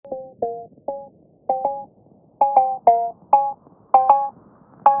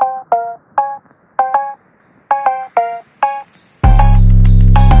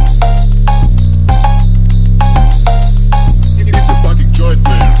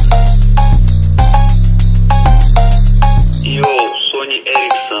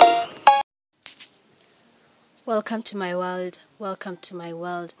Welcome to my world. Welcome to my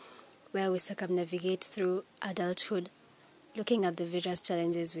world, where we circumnavigate through adulthood, looking at the various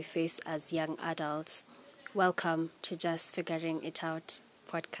challenges we face as young adults. Welcome to Just Figuring It Out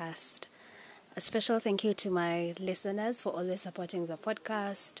podcast. A special thank you to my listeners for always supporting the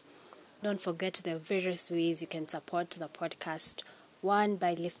podcast. Don't forget the various ways you can support the podcast. 1,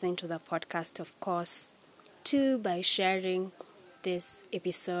 by listening to the podcast, of course. 2, by sharing this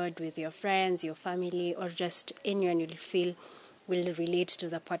episode with your friends, your family, or just anyone you feel will relate to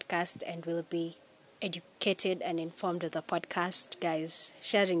the podcast and will be educated and informed of the podcast. Guys,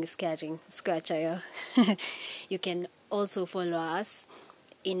 sharing is caring. Squachayo. You can also follow us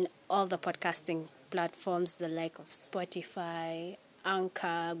in all the podcasting platforms, the like of Spotify,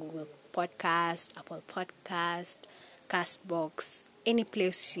 Anchor, Google Podcast, Apple Podcast, Castbox, any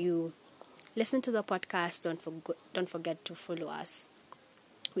place you listen to the podcast. Don't forget to follow us.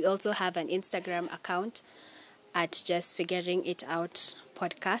 We also have an Instagram account at Just Figuring It Out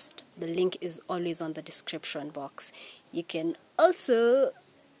podcast. The link is always on the description box. You can also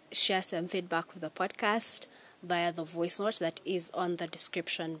share some feedback with the podcast via the voice note that is on the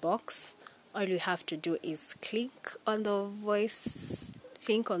description box. All you have to do is click on the voice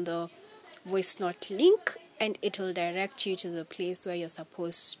note link, and it will direct you to the place where you're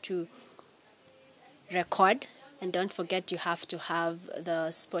supposed to record. And don't forget, you have to have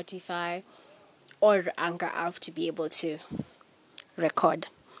the Spotify or Anchor app to be able to record.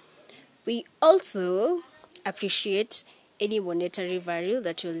 We also appreciate any monetary value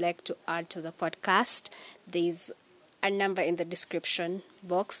that you'd like to add to the podcast. There's a number in the description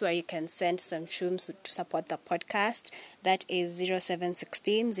box where you can send some shrooms to support the podcast. That is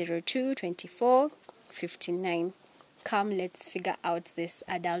 0716 02 24 59. Come, let's figure out this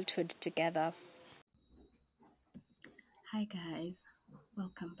adulthood together. Hi guys,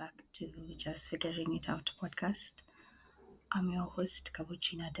 welcome back to Just Figuring It Out podcast. I'm your host,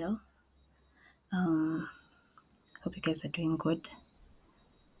 Kabuchi Nadel. Hope you guys are doing good.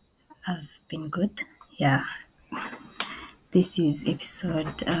 I've been good. Yeah. This is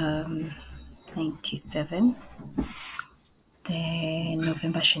episode 97. The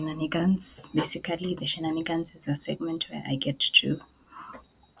November shenanigans. Basically, the shenanigans is a segment where I get to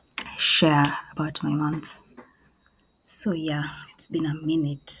share about my month. So yeah, it's been a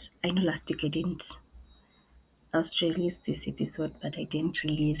minute. I know last week I was to release this episode, but I didn't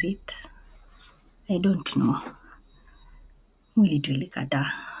release it. I don't know. Really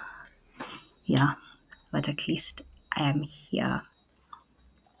kada. Yeah, but at least I am here.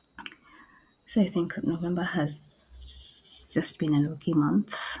 So I think November has just been a lucky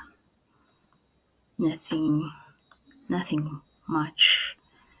month. Nothing much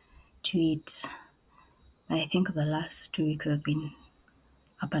to it. But I think the last 2 weeks have been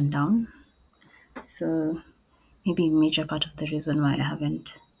up and down. So maybe a major part of the reason why I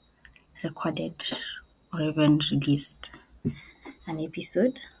haven't recorded or even released an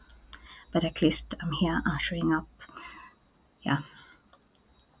episode. But at least I'm here, I'm showing up. Yeah.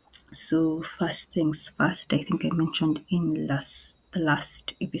 So first things first, I think I mentioned in the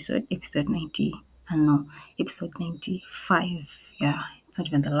last episode 90. Episode 95. Yeah, it's not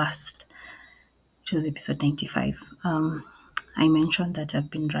even the last. It was episode 95. I mentioned that I've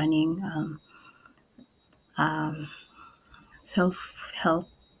been running self-help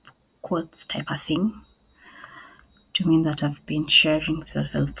quotes type of thing. To mean that I've been sharing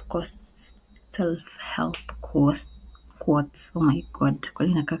self-help quotes. Oh my god,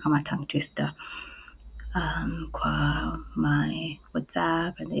 inakaa kama tongue twister. Kwa my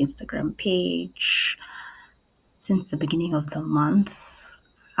WhatsApp and the Instagram page. Since the beginning of the month,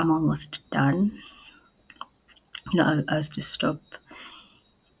 I'm almost done. I was to stop.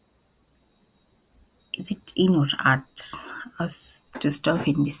 Is it in or out? I was to stop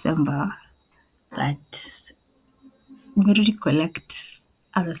in December, but I'm going to collect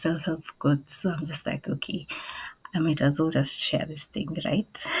other self-help quotes. So I'm just like, okay, I might as well just share this thing,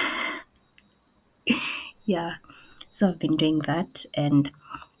 right? Yeah. So I've been doing that, and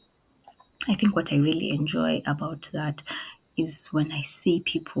I think what I really enjoy about that is when I see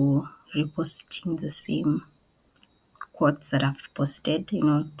people reposting the same quotes that I've posted,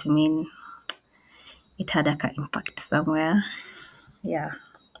 to mean it had an impact somewhere. Yeah.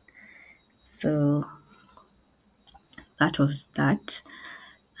 So that was that.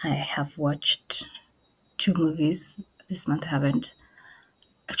 I have watched 2 movies this month. I haven't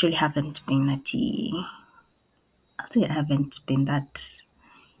been I haven't been that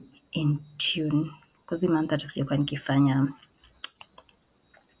in tune because the month that sijakuwa nikifanya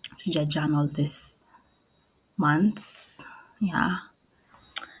sija journal this month. Yeah,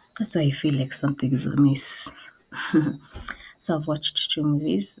 that's why I feel like something is amiss. So I've watched two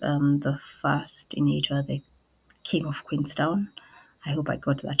movies. The first in it was The King of Queenstown. I hope I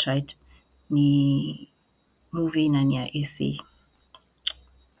got that right. Ni movie na ni ya AC.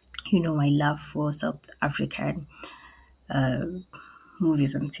 You know my love for South African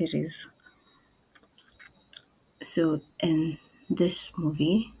movies and series. So in this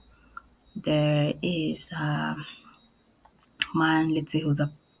movie, there is a man, let's say, who's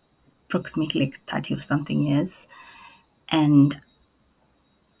approximately like 30 or something years, and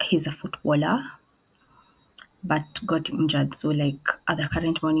he's a footballer but got injured. So, like at the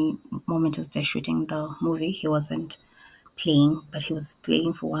current moment as they're shooting the movie, he wasn't playing, but he was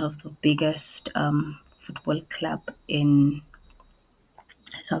playing for one of the biggest football club in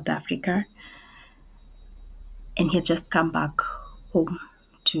South Africa, and he had just come back home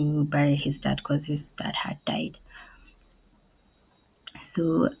to bury his dad because his dad had died.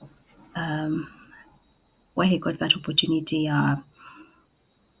 So, when he got that opportunity,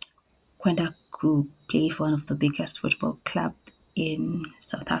 kwenda play for one of the biggest football club in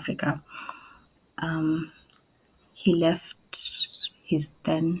South Africa, he left his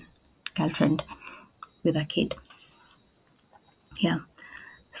then girlfriend with a kid. Yeah.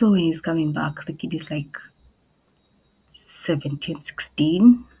 So when he's coming back, the kid is like 17,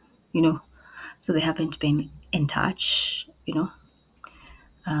 16, you know. So they haven't been in touch,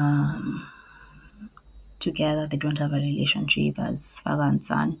 together. They don't have a relationship as father and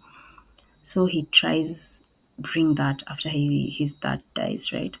son. So he tries bring that after his dad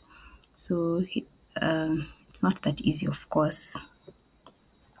dies, right? So it's not that easy, of course.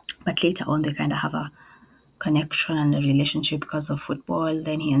 But later on, they kind of have a connection and a relationship because of football.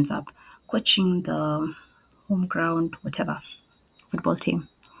 Then he ends up coaching the home ground, whatever, football team.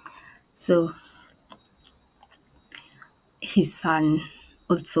 So his son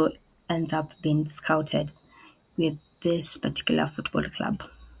also ends up being scouted with this particular football club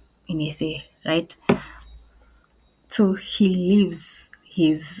in SA, right? So he leaves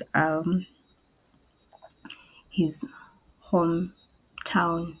his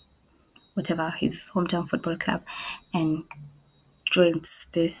hometown, whatever, his hometown football club, and joins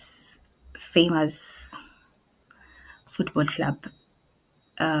this famous football club.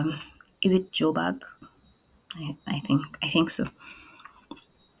 Is it Joburg? I think so.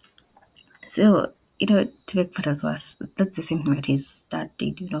 So, to make matters worse, that's the same thing that his dad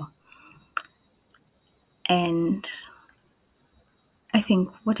did. And I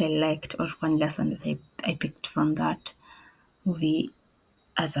think what I liked, or one lesson that I picked from that movie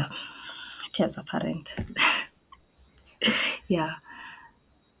as a parent, yeah,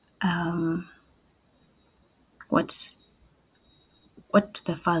 what what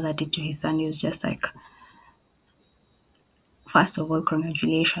the father did to his son, he was just like, first of all,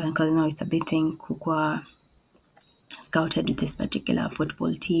 congratulations, because it's a big thing. Kukwa scouted with this particular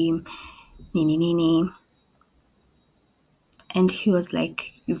football team, nini nini. And he was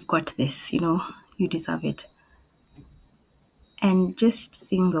like, you've got this, you deserve it. And just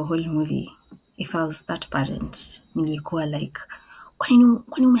seeing the whole movie, if I was that parent, nilikuwa like, kwani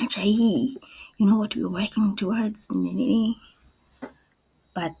umeacha hii? You know what we were working towards, nini.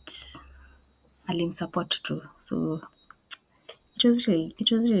 But alimsupport too. So it was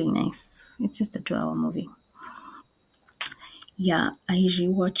really nice. It's just a 2-hour movie. Yeah, I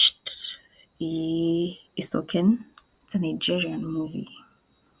rewatched Isoken. It's a Nigerian movie.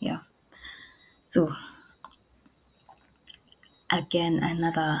 Yeah. So again,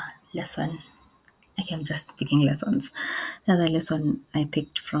 another lesson. Okay, I'm just picking lessons. Another lesson I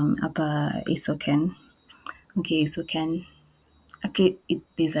picked from Upper Isoken. Okay, Isoken. Actually,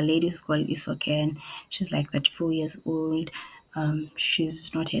 there's a lady who's called Isoken. She's like 34 years old.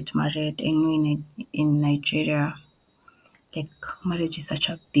 She's not yet married. I know in Nigeria, like marriage is such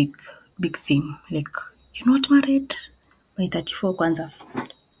a big thing. Like you're not married by 34 kwanza.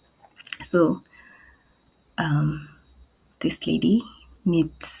 So this lady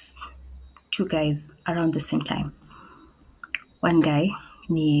meets two guys around the same time. One guy,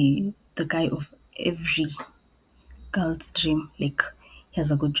 the guy of every girl's dream. Like he has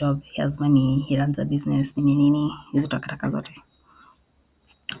a good job, he has money, he runs a business, nini nini, hizo takataka zote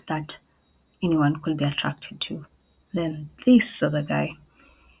that anyone could be attracted to. Then this other guy,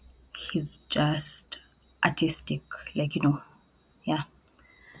 he's just artistic, like yeah.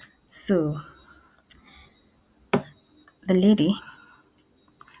 So the lady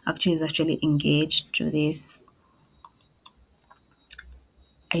actually is actually engaged to this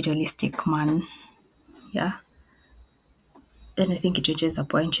idealistic man. Yeah. Then I think it reaches a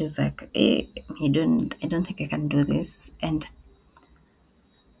point she's like, hey, I don't think I can do this. And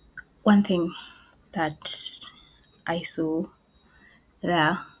one thing that I saw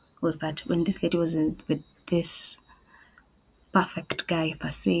there was that when this lady was with this perfect guy per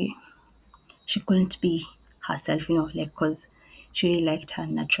se, she couldn't be herself, like because she really liked her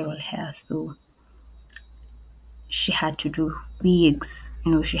natural hair. So she had to do wigs,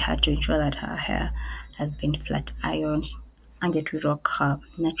 she had to ensure that her hair has been flat ironed and get to rock her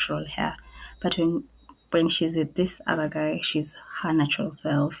natural hair. But when she's with this other guy, she's her natural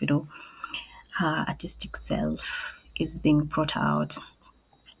self, her artistic self is being brought out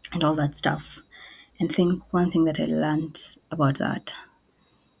and all that stuff. And think one thing that I learned about that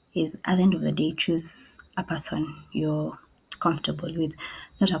is at the end of the day, choose a person you're comfortable with,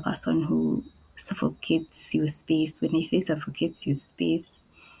 not a person who suffocates your space. When I say suffocates your space,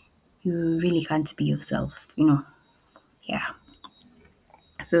 you really can't be yourself. Yeah.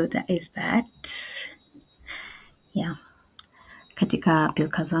 So that is that. Yeah. Katika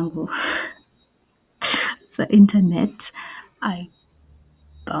pilka zangu so internet, I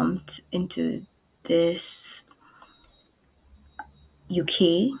bumped into this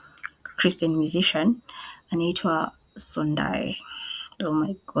UK Christian musician anaitwa Sondai. Oh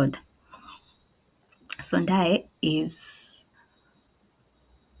my god. Sondai is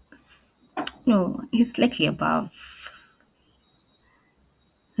no, he's slightly above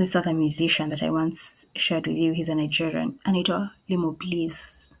this other musician that I once shared with you. He's a Nigerian, anaitwa Limo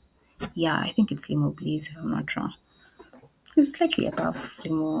Bliss. Yeah, I think it's Limo Bliss if I'm not wrong. He's slightly above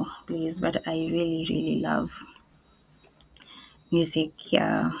Limo Bliss, but I really, really love music.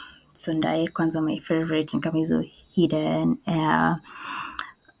 Yeah, Sondai kwanza my favorite ni kama hizo Hidden Air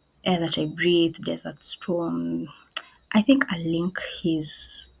That I Breathe, Desert Storm. I think I'll link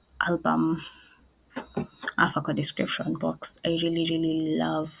his album Africa description box. I really, really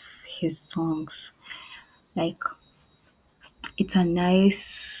love his songs. Like, it's a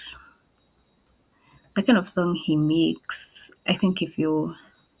nice, the kind of song he makes. I think if you're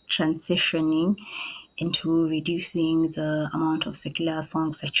transitioning into reducing the amount of secular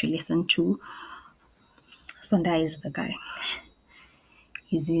songs that you listen to, Sonda is the guy.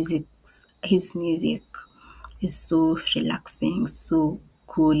 His music is so relaxing, so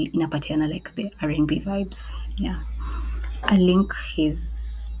cool. Inapatiana like the R&B vibes. Yeah. I'll link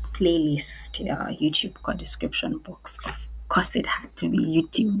his playlist, YouTube description box. Of course, it had to be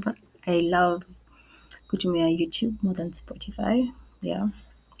YouTube. But I love kutumia YouTube more than Spotify. Yeah,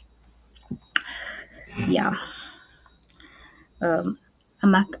 yeah. I'm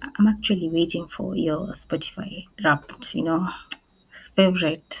actually waiting for your Spotify Wrapped.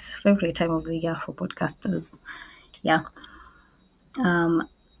 Favorite time of the year for podcasters. Yeah. I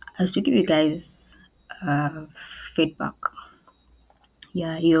was to give you guys feedback.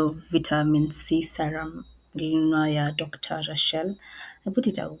 Yeah, your vitamin C serum, Illinois Dr. Rachel. I put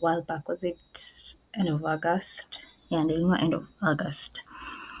it a while back. Was it end of August? Yeah, Illinois end of August.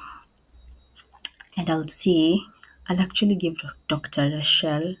 And I'll actually give Dr.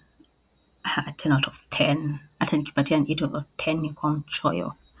 Rachel a 10 out of 10. Hata nikipatia an 8 out of 10 niko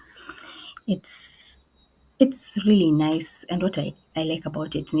mchoyo. It's really nice, and what I like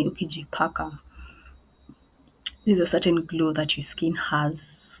about it ni ukijipaka, there's a certain glow that your skin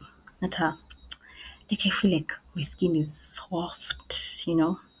has. Like I feel like my skin is soft,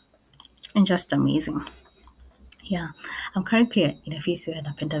 and just amazing. Yeah, I'm currently in a phase where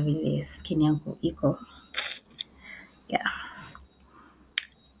napenda vile skin yangu iko. Yeah,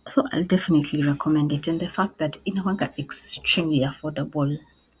 so I'll definitely recommend it, and the fact that inakwanga extremely affordable.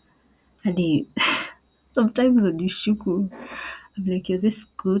 And sometimes when you shuku, I'm like, you're this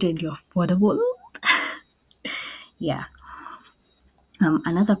good and you're affordable. Yeah.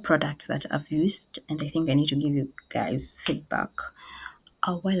 Another product that I've used, and I think I need to give you guys feedback.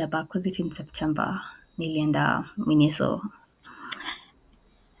 A while back, was it in September? Nilienda Miniso,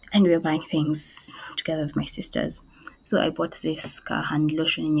 and we were buying things together with my sisters. So I bought this hand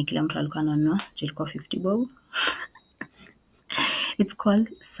lotion yenye kila mtu alikuwa ananunua, ilikuwa 50 bob. It's called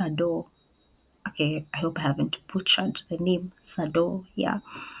Sado. Okay, I hope I haven't butchered the name. Sado, yeah.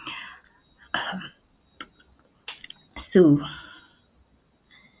 So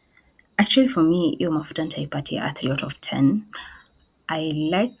actually for me, hiyo mafuta nitaipatia a 3 out of 10. I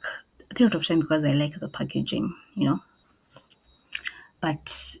like 3 out of 10 because I like the packaging.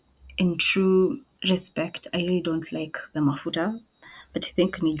 But in true respect, I really don't like the mafuta. But I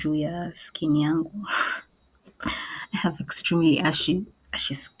think ni juu ya skin yangu. I have extremely ashy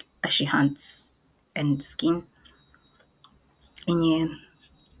hands and skin. And yeah,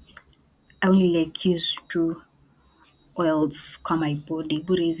 I only like use to oils kwa my body,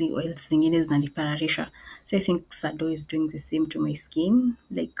 bure hizi oils zingine zinanipararisha. So I think Sado is doing the same to my skin.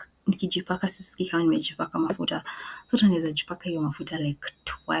 Like nikijipaka sisikii kama nimejipaka mafuta. So hata naweza jipaka hiyo mafuta like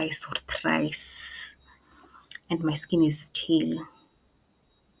twice or thrice and my skin is still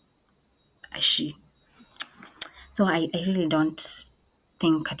ashy. So I really don't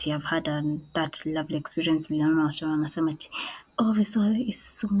think ati I've had that lovely experience vile naona wasichana wanasema ati, oh, this oil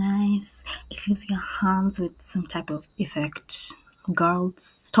is so nice, it leaves your hands with some type of effect. Girls,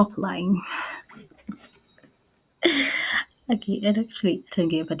 stop lying. Okay, and actually,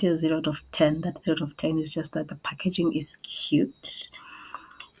 tungepatia 0 out of 10. That 0 out of 10 is just that the packaging is cute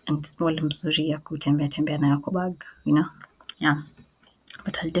and small mzuri ya kutembea tembea nayo kwa bag, you know? Yeah.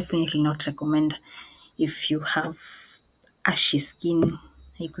 But I'll definitely not recommend if you have ashy skin.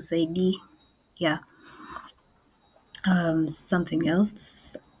 Haikusaidii. Yeah. Something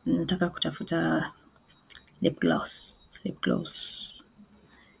else. Nataka kutafuta lip gloss. Lip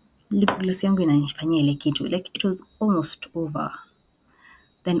gloss yangu inanifanyia ile kitu. Like it was almost over.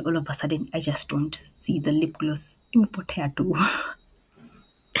 Then all of a sudden I just don't see the lip gloss. Imepotea tu.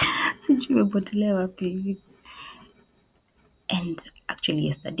 Sijui imepotelea wapi. And actually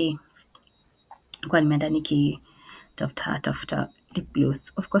yesterday nilikuwa nimeenda nikitafuta lip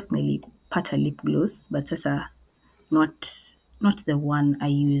gloss. Of course nilipata lip gloss, but sasa not the one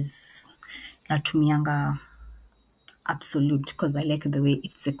I use. Natumianga Absolute because I like the way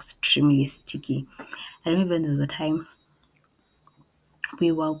it's extremely sticky. I remember there was a time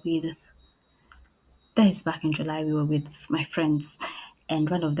we were with, that is back in July, we were with my friends and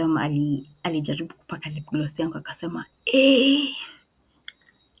one of them alijaribu kupaka lip gloss yangu akasema,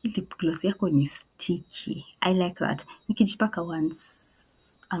 lip gloss yako ni sticky. I like that. Nikijipaka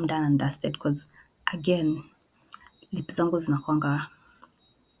once, I'm done and dusted because again, lips zangu zinakuanga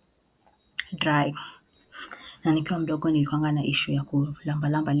dry. Na nikiwa mdogo nilikuanga na issue ya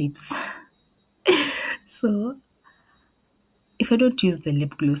kulamba lips. So, if I don't use the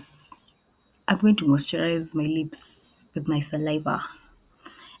lip gloss, I'm going to moisturize my lips with my saliva.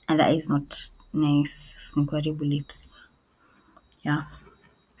 And that is not nice. Nikuharibu lips. Yeah.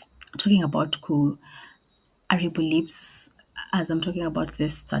 Talking about haribu lips, as I'm talking about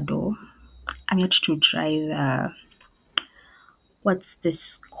this Sado, I'm yet to try what's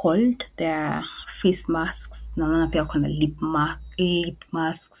this called? Their face masks. Naona pia kuna lip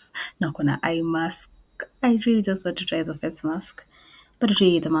masks. Na kuna eye mask. I really just want to try the face mask. But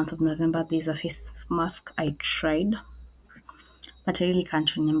really, the month of November, there's a face mask I tried. But I really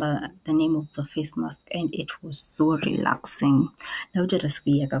can't remember the name of the face mask. And it was so relaxing. Na hata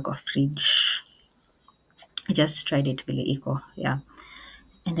sikuiweka kwa fridge. I just tried it vile iko. Yeah.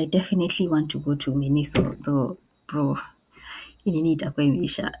 And I definitely want to go to Miniso, though, bro. Inini itakuwa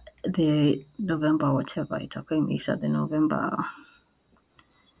imeisha. The November whatever itakuwa imeisha. The November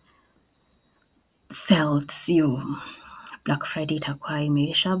sales, Black Friday itakuwa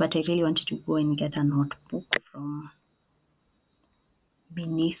imeisha. But I really wanted to go and get a notebook from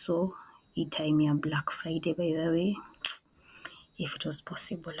Miniso. Time ya Black Friday, by the way. If it was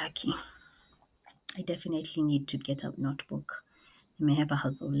possible, lucky. I definitely need to get a notebook. I may have a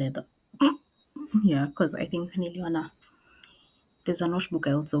house of leather. Yeah, because I think there's a notebook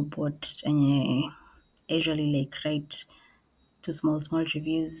I also bought and I usually like write to small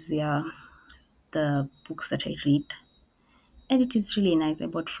reviews, yeah, the books that I read. And it is really nice. I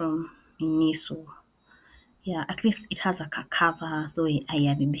bought from Miniso. Yeah, at least it has a cover, so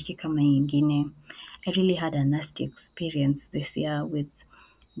haiharibiki kama ingine. I really had a nasty experience this year with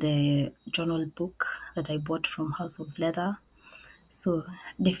the journal book that I bought from House of Leather. So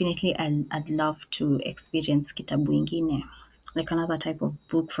definitely I'd love to experience kitabu ingine, like another type of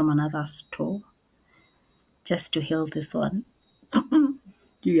book from another store, just to heal this one.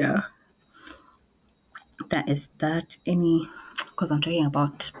 Yeah. That is that. Because I'm talking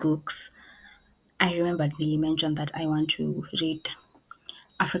about books, I remember Billy mentioned that I want to read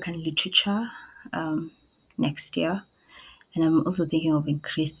African literature next year. And I'm also thinking of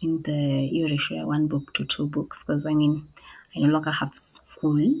increasing the ratio, 1 book to 2 books, because I no longer have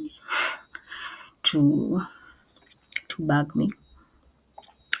school to bag me.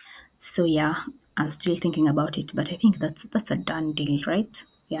 So yeah, I'm still thinking about it, but I think that's a done deal, right?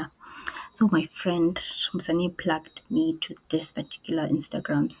 Yeah. So my friend Musani plugged me to this particular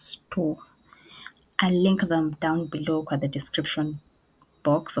Instagram store. I'll link them down below in the description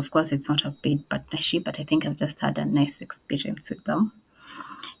box. Of course, it's not a paid partnership, but I think I've just had a nice experience with them.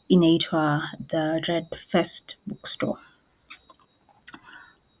 Inaitwa the Red Fest bookstore.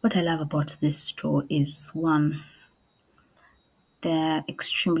 What I love about this store is, one, they're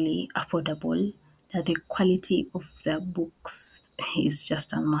extremely affordable. that the quality of the books is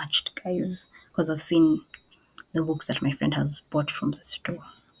just unmatched, guys. Because I've seen the books that my friend has bought from the store.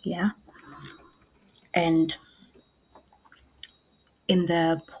 Yeah. And in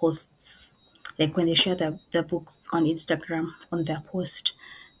their posts, like when they share the books on Instagram on their post,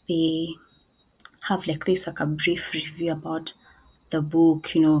 they have like this like a brief review about the book,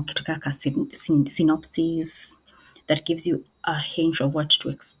 kitu kaka synopsis that gives you a hint of what to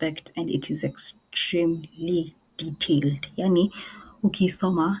expect, and it is extremely detailed. Yani,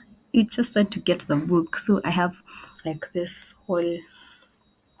 ukisoma, you just want to get the book. So I have like this whole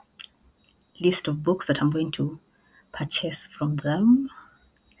list of books that I'm going to purchase from them.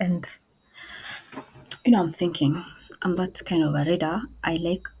 And I'm thinking I'm that kind of a reader. I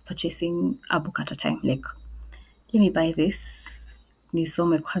like purchasing a book at a time. Like, let me buy this,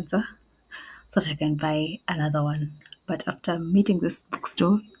 nisome kwanza, so that I can buy another one. But after meeting this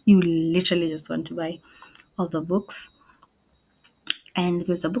bookstore, you literally just want to buy all the books. And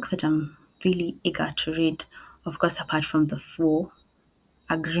there's a book that I'm really eager to read, of course, apart from the four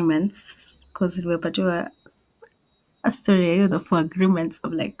agreements, because we were doing a story, the four agreements.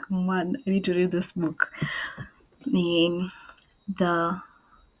 I'm like, man, I need to read this book. In the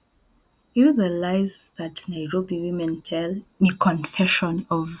Either the lies that Nairobi women tell, the confession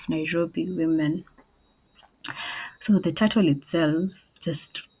of Nairobi women. So the title itself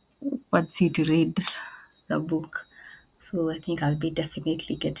just wants you to read the book. So I think I'll be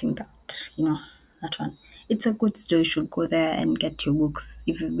definitely getting that one. It's a good story. You should go there and get your books.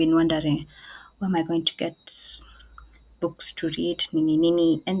 If you've been wondering, where am I going to get books to read? Nini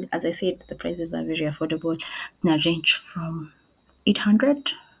nini. And as I said, the prices are very affordable. They range from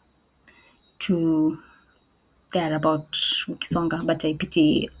 800 to they're about Kisonga, but I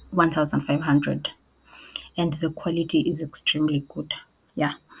pity 1,500. And the quality is extremely good.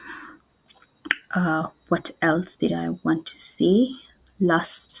 Yeah. What else did I want to say? The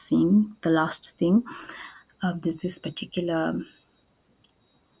last thing. There's this particular,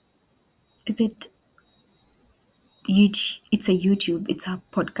 is it YouTube? It's a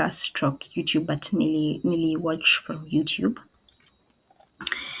podcast stroke YouTube, but nearly watch from YouTube.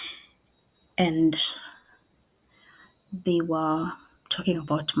 And they were talking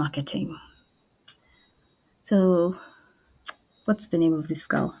about marketing. So, what's the name of this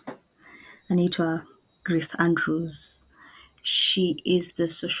girl? Anita Grace Andrews. She is the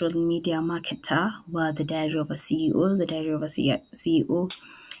social media marketer where the Diary of a CEO. The Diary of a CEO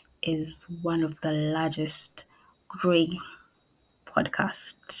is one of the largest growing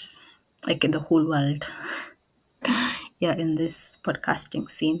podcasts like in the whole world. Yeah, in this podcasting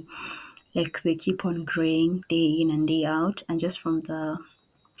scene. Like they keep on growing day in and day out. And just from the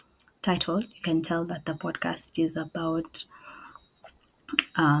title, you can tell that the podcast is about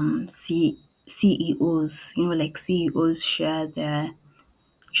CEOs. Like CEOs share their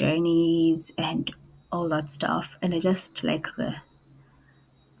journeys and all that stuff. And I just like the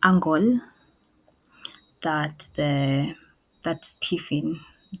angle that Stephen,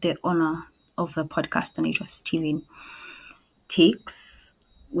 the owner of the podcast, and it was Stephen, takes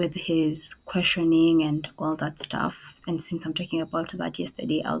with his questioning and all that stuff. And since I'm talking about that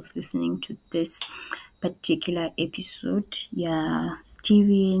yesterday, I was listening to this particular episode. Yeah,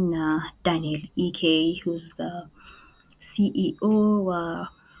 Stephen Daniel EK, who's the CEO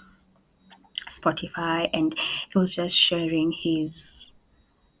Spotify, and he was just sharing his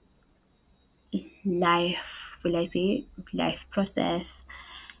life process.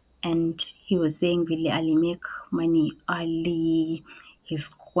 And he was saying really Ali make money early, he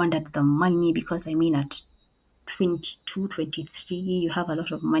squandered the money because at 22, 23, you have a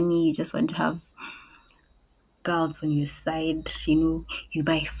lot of money, you just want to have girls on your side, you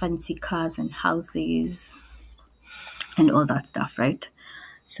buy fancy cars and houses and all that stuff, right?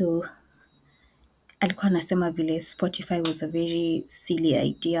 So alikuwa anasema vile Spotify was a very silly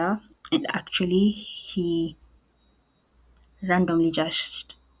idea, and actually he randomly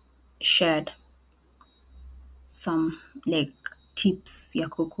just shared some like tips ya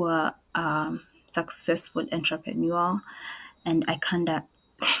kukuwa successful entrepreneur, and I kinda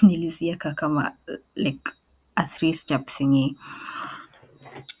nilizieka kama like a 3-step thingy.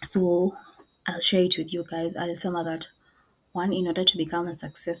 So I'll share it with you guys. Alisema that one, in order to become a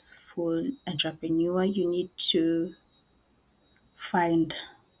successful entrepreneur, you need to find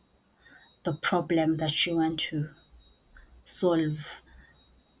the problem that you want to solve.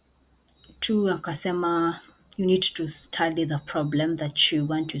 Two, akasema you need to study the problem that you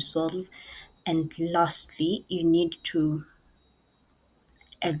want to solve. And lastly, you need to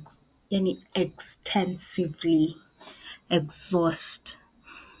extensively exhaust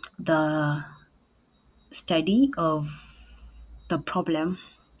the study of the problem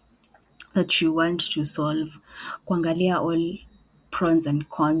that you want to solve, kuangalia all pros and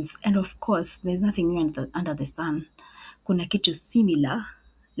cons, and of course there's nothing new under the sun. Kuna kitu similar,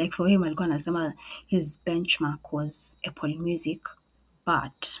 like for him alikuwa anasema his benchmark was Apple Music,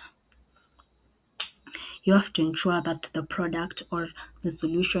 but you have to ensure that the product or the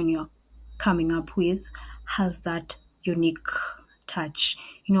solution you're coming up with has that unique touch.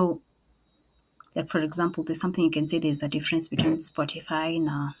 You know, like for example, there's something you can say there's a difference between Spotify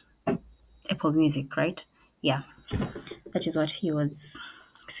and Apple Music, right? Yeah, that is what he was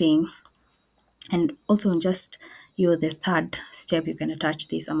saying. And also, just you're the third step you can attach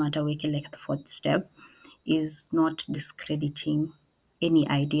this amount wiki, like the fourth step is not discrediting any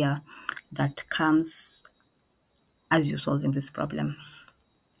idea that comes as you're solving this problem.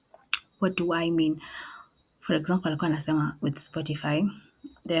 What do I mean? For example, alikuwa anasema with Spotify,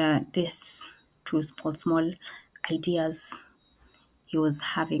 there are these two small ideas he was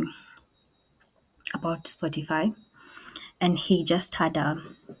having about Spotify, and he just had a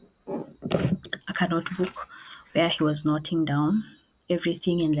notebook where he was noting down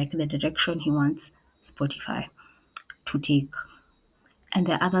everything in like the direction he wants Spotify to take, and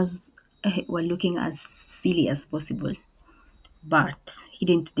the others were looking as silly as possible, but he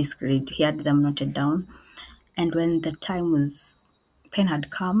didn't discredit. He had them noted down, and when the time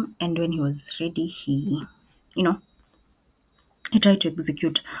had come, and when he was ready, you know, he tried to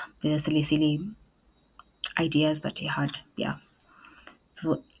execute the silly ideas that he had. Yeah.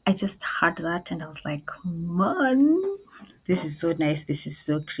 So I just heard that and I was like, man, this is so nice. This is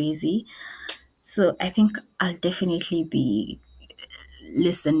so crazy. So I think I'll definitely be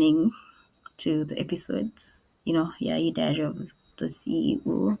listening to the episodes. You know, yeah, you Diary of the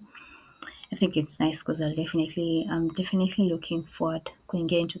CEO. I think it's nice because I'm definitely looking forward going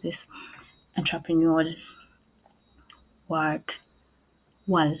into this entrepreneurial world.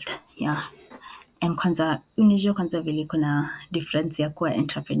 World, yeah. And kwanza, unajua kwanza vile kuna difference ya kuwa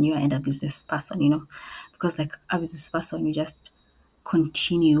entrepreneur and a business person, you know, because like a business person, you just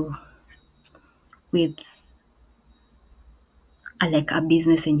continue with like a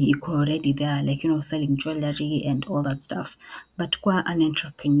business and you already there, like, you know, selling jewelry and all that stuff. But kwa an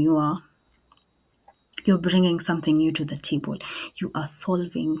entrepreneur, you're bringing something new to the table. You are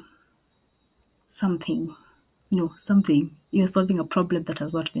solving something, you know, something. You're solving a problem that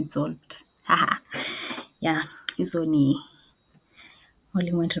has not been solved. Haha. Yeah, hizo ni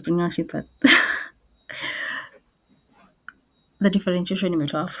mwalimu entrepreneurship. The differentiation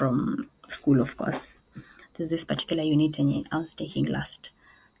imetoa from school, of course. There's this particular unit I was taking last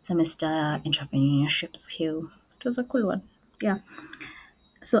semester, entrepreneurship skill. It was a cool one. Yeah.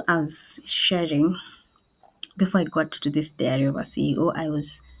 So I was sharing, before I got to this diary of a CEO, I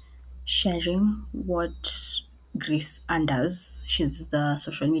was sharing what Grace Anders, she's the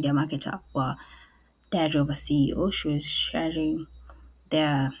social media marketer for Diary of a CEO. She was sharing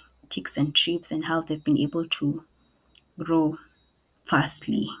their tips and trips and how they've been able to grow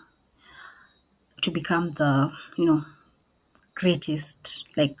fastly to become the, you know, greatest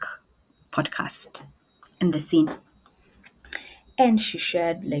like podcast in the scene. And she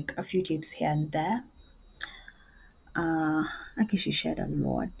shared like a few tips here and there. Actually, she shared a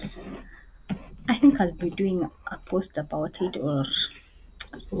lot. I think I'll be doing a post about it or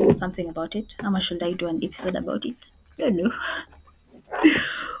something about it. How much should I do an episode about it? I don't know.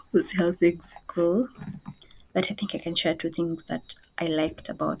 We'll see how things go. But I think I can share two things that I liked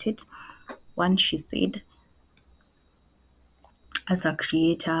about it. One, she said, as a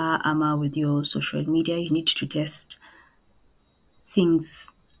creator, ama with your social media, you need to test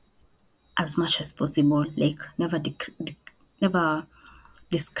things as much as possible. Like never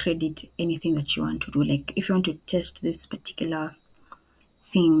discredit anything that you want to do. Like if you want to test this particular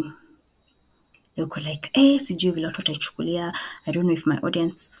thing, you're like, sijui vile watu wataichukulia. I don't know if my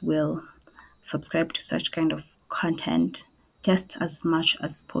audience will subscribe to such kind of content. Test as much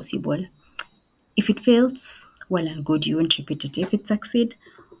as possible. If it fails, well and good, you won't repeat it. If it succeeds,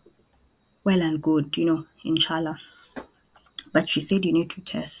 well and good, you know, inshallah. But she said you need to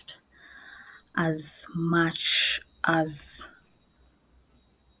test as much as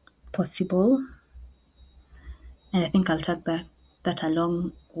possible. And I think I'll tag that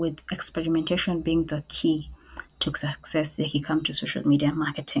along with experimentation being the key to success if you come to social media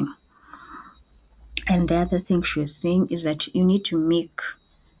marketing. And the other thing she was saying is that you need to make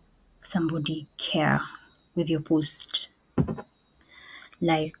somebody care with your post.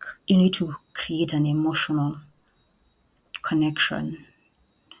 Like you need to create an emotional connection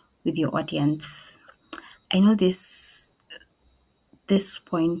with your audience. I know this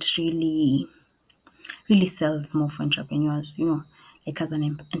point really really sells more for entrepreneurs. Like as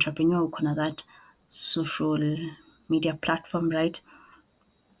an entrepreneur, we can that social media platform, right?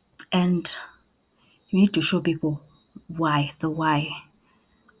 And you need to show people why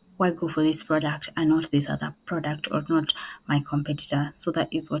go for this product and not this other product or not my competitor. So that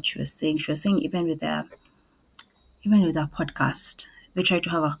is what she was saying. She was saying even with a podcast, they try to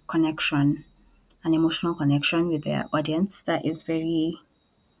have a connection, an emotional connection with their audience. That is very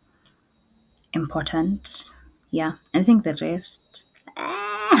important. Yeah. I think the rest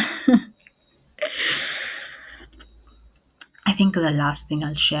I think the last thing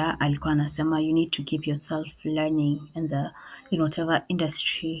I'll share, alikuwa anasema you need to keep yourself learning in the whatever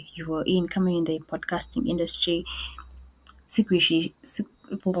industry you are in. Coming in the podcasting industry, siku ishi-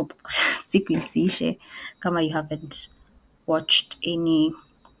 siku siku isiishe kama you haven't watched any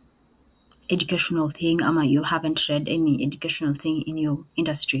educational thing ama you haven't read any educational thing in your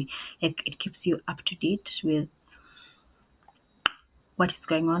industry. Like it keeps you up to date with what is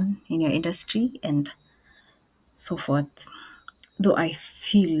going on in your industry and so forth. Though I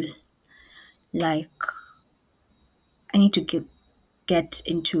feel like I need to get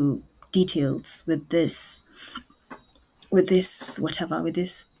into details with this whatever with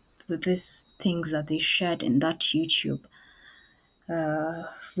this things that they shared in that YouTube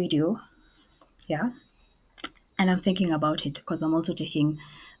video. Yeah. And I'm thinking about it because I'm also taking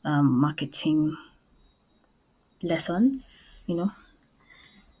marketing lessons.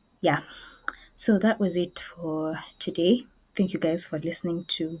 Yeah. So that was it for today. Thank you guys for listening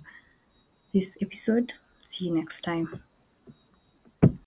to this episode. See you next time.